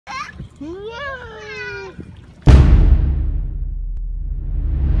Night's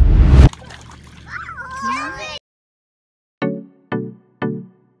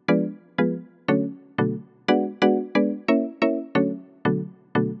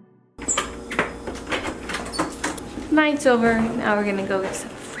over. Now we're gonna go get some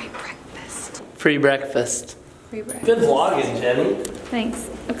free breakfast. Free breakfast. Free breakfast. Good vlogging, Jenny. Thanks.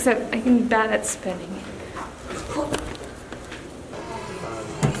 Except I can be bad at spinning.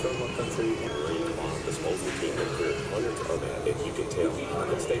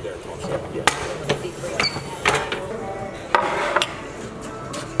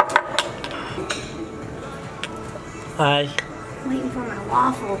 Hi. I'm waiting for my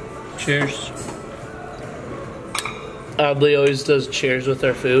waffle. Cheers. Adley always does cheers with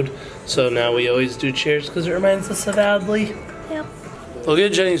our food, so now we always do cheers because it reminds us of Adley. Yep. Look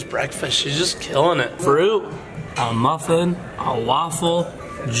at Jenny's breakfast. She's just killing it. Fruit, a muffin, a waffle,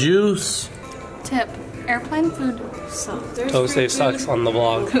 juice. Tip. Airplane food sucks. Don't say sucks on the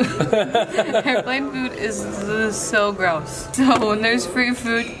vlog. Airplane food is so gross. So when there's free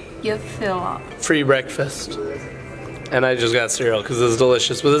food, you fill up. Free breakfast. And I just got cereal because it's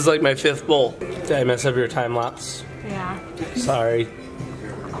delicious, but this is like my 5th bowl. Did I mess up your time lapse? Yeah. Sorry.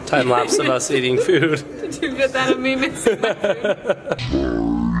 Time lapse of us eating food. Did you get that of me missing my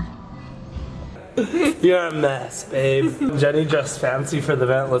food? You're a mess, babe. Jenny dressed fancy for the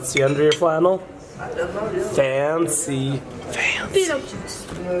event. Let's see under your flannel. Fancy. Fancy. Beetlejuice.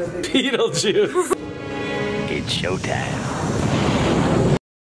 Beetlejuice. It's showtime.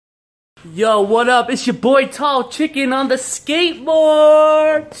 Yo, what up? It's your boy Tall Chicken on the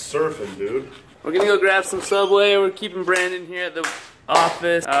skateboard. Surfing, dude. We're gonna go grab some Subway. We're keeping Brandon here at the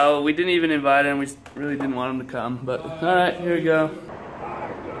office. We didn't even invite him. We really didn't want him to come, but all right, here we go.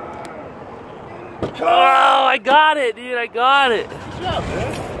 Oh, I got it, dude. I got it. Good job,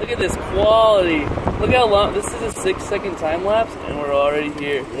 man. Look at this quality. Look how long. This is a 6-second time lapse, and we're already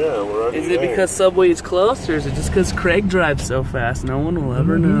here. Yeah, we're already Is it because Subway is close, or is it just because Craig drives so fast? No one will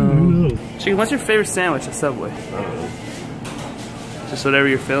ever know. Chicken, what's your favorite sandwich at Subway? Just whatever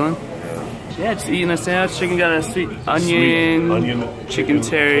you're feeling? Yeah, just eating a sandwich. Chicken got a sweet onion chicken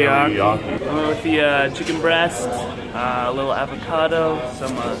teriyaki. I went with the chicken breast, a little avocado,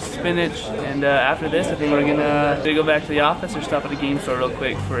 some spinach, and after this I think we're gonna go back to the office or stop at a game store real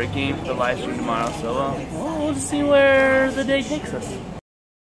quick for a game for the live stream tomorrow. So we'll just see where the day takes us.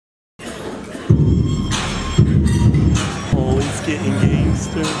 Always getting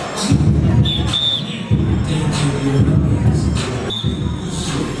gangster.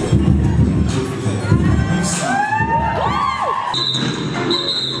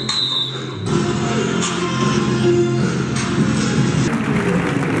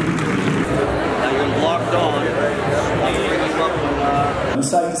 I'm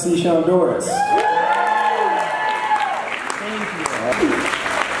excited to see Shonduras. Thank you.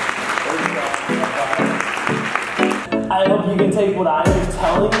 I hope you can take what I'm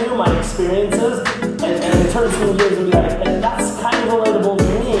telling you, my experiences, and turn some years and be like, and that's kind of relatable to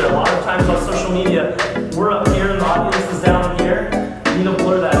me. A lot of times on social media, we're up here and the audience is down here. You need to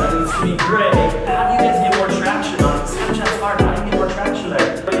blur that. It needs to be gray. How do you guys get more traction on it? Snapchat's hard. How do you get more traction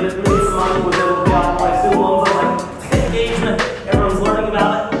there? We made some money with it. We got like student loans. I was like, engagement. Everyone's learning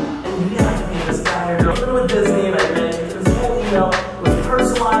about it. And you have to be this guy or girl. Even with Disney, and I read this whole email was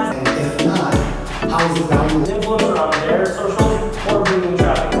personalized. And if not, how is it valuable? Influencer on their socials or bringing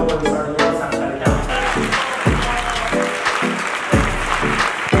traffic over and starting your own Snapchat account.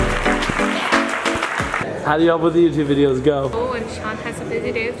 How do y'all with the YouTube videos go? Oh, and Shaun has a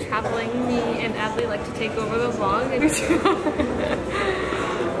busy day of traveling. Me and Adley like to take over the vlog. And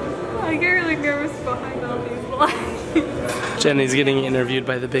I get really nervous behind all these vlogs. Jenny's getting interviewed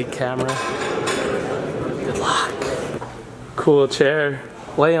by the big camera. Good luck. Cool chair.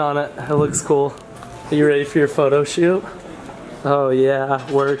 Lay on it. It looks cool. Are you ready for your photo shoot? Oh yeah,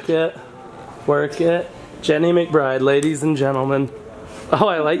 work it. Work it. Jenny McBride, ladies and gentlemen. Oh,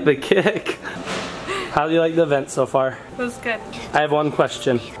 I like the kick. How do you like the event so far? It was good. I have one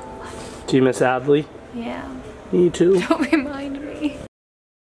question. Do you miss Adley? Yeah. Me too. Don't remind me.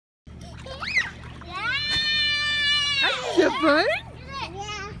 Fun?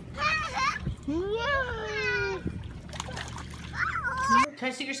 Can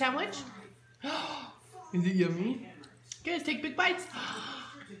I see your sandwich? Is it yummy? Guys, take big bites. Bite!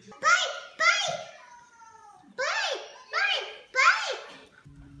 Bite! Bite! Bite!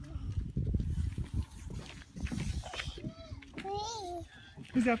 Bite!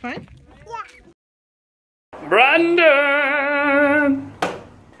 Was that fun? Yeah. Brandon!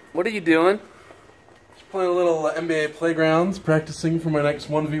 What are you doing? Playing a little NBA Playgrounds, practicing for my next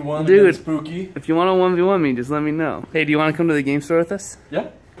 1v1 Dude, against Pookie. If you want to 1v1 me, just let me know. Hey, do you want to come to the game store with us? Yeah.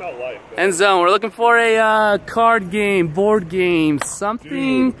 End Zone, we're looking for a card game, board game,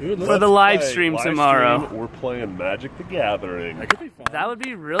 something for the live stream tomorrow. We're playing Magic the Gathering. That could be fun. That would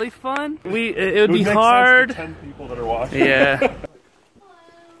be really fun. It would be hard. 10 people that are watching. Yeah.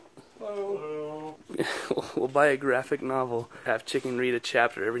 We'll buy a graphic novel. Have Chicken read a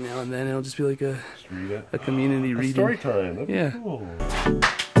chapter every now and then. It'll just be like a community reading. Story time. That'd be cool.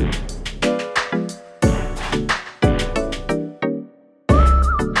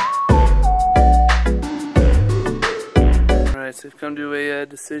 Alright, so we've come to a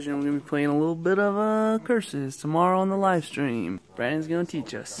decision. We're going to be playing a little bit of Curses tomorrow on the live stream. Brandon's going to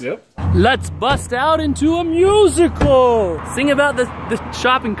teach us. Yep. Let's bust out into a musical! Sing about the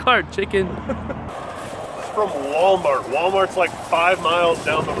shopping cart, Chicken. From Walmart. Walmart's like 5 miles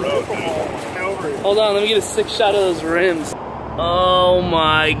down the road, dude. Hold on, let me get a sick shot of those rims. Oh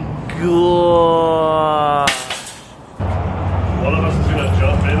my god. One of us is gonna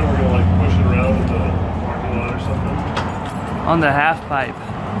jump in and we're gonna like push it around in the parking lot or something. On the half pipe.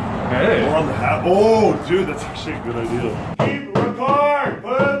 Hey. Or on the half. Oh, dude, that's actually a good idea. Keep record,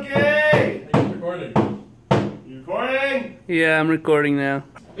 Pookie! Are you recording? You recording? Yeah, I'm recording now.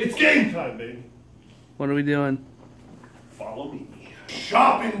 It's game time, baby. What are we doing? Follow me.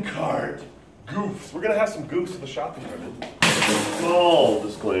 Shopping cart. Goofs. We're gonna have some goofs in the shopping cart. Small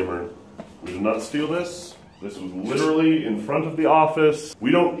disclaimer. We did not steal this. This was literally in front of the office. We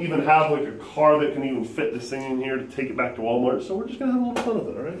don't even have like a car that can even fit this thing in here to take it back to Walmart, so we're just gonna have a little fun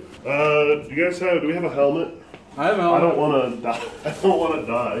with it, alright? Do we have a helmet? I have a helmet. I don't wanna die. I don't wanna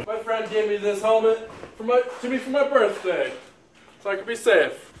die. My friend gave me this helmet for my birthday, so I could be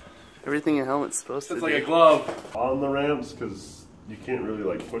safe. Everything a helmet's supposed to It's do. like a glove. On the ramps, because you can't really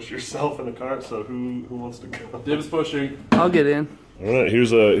like push yourself in a cart, so who wants to go? Dib's pushing. I'll get in. Alright,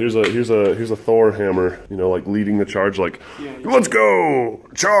 here's a Thor hammer, you know, like leading the charge, like, let's go!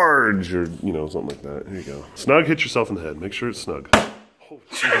 Charge! Or, you know, something like that. Here you go. Snug, hit yourself in the head. Make sure it's snug. Oh,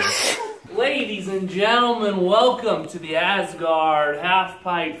 Jesus. Ladies and gentlemen, welcome to the Asgard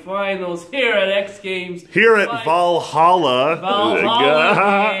Half-Pipe Finals here at X Games. Here at Valhalla.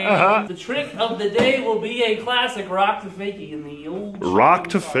 Valhalla. The trick of the day will be a classic rock to fakie in the old Rock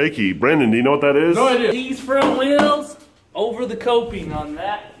to fakie. Brandon, do you know what that is? No idea. These front wheels over the coping on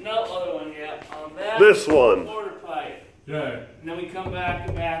that. No, other one, yeah. On that. This one. Quarter pipe. Yeah. And then we come back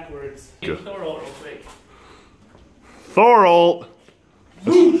and backwards. Good. Thorold real quick. Thorold.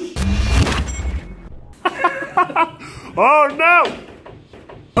 Oh no!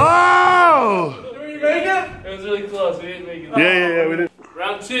 Oh! Did we make it? It was really close. We didn't make it. Yeah, we did.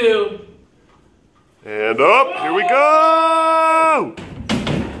 Round 2. And up, here we go!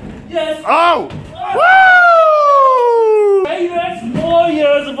 Yes! Oh! Woo! Hey, that's 4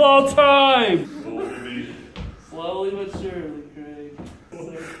 years of all time! Slowly but surely, Craig.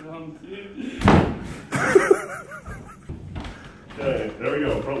 Okay, there we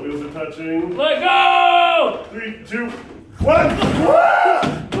go. Front wheels are touching. Let go! 3, 2, 1.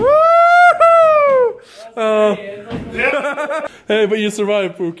 Yeah. Hey, but you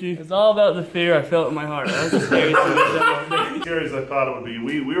survived, Pookie. It's all about the fear I felt in my heart. That was the scary thing I've done all day. Scary as I thought it would be.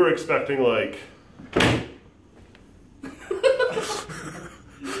 We were expecting like.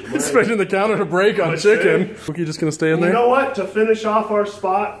 Expecting the counter to break on chicken. Pookie just gonna stay in there? You know what? To finish off our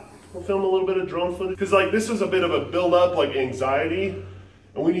spot, we'll film a little bit of drone footage. Because like this is a bit of a build-up, like anxiety,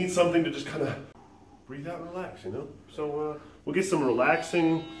 and we need something to just kind of breathe out and relax, you know? So we'll get some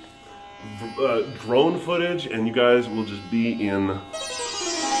relaxing drone footage, and you guys will just be in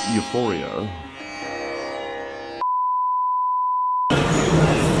euphoria.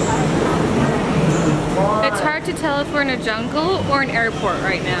 It's hard to tell if we're in a jungle or an airport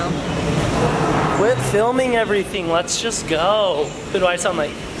right now. Quit filming everything. Let's just go. Who do I sound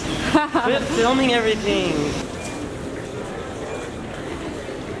like? Quit filming everything.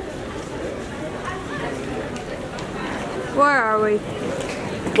 Where are we?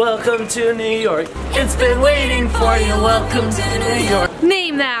 Welcome to New York. It's been waiting for you. Welcome to New York.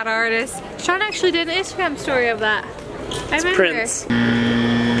 Name that artist. Sean actually did an Instagram story of that. I remember. Prince.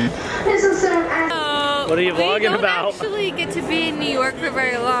 What are you vlogging about? We don't actually get to be in New York for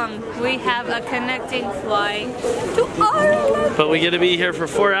very long. We have a connecting flight to Ireland. But we get to be here for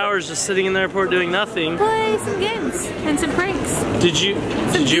 4 hours just sitting in the airport doing nothing. Play some games and some pranks. Did you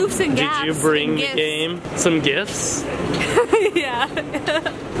bring gifts. game? Some gifts? Yeah.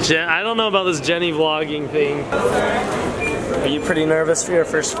 I don't know about this Jenny vlogging thing. Are you pretty nervous for your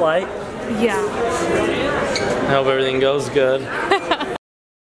first flight? Yeah. I hope everything goes good.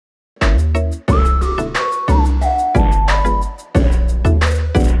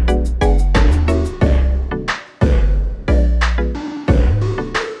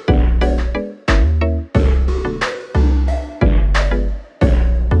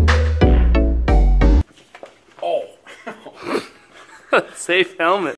 Safe helmet.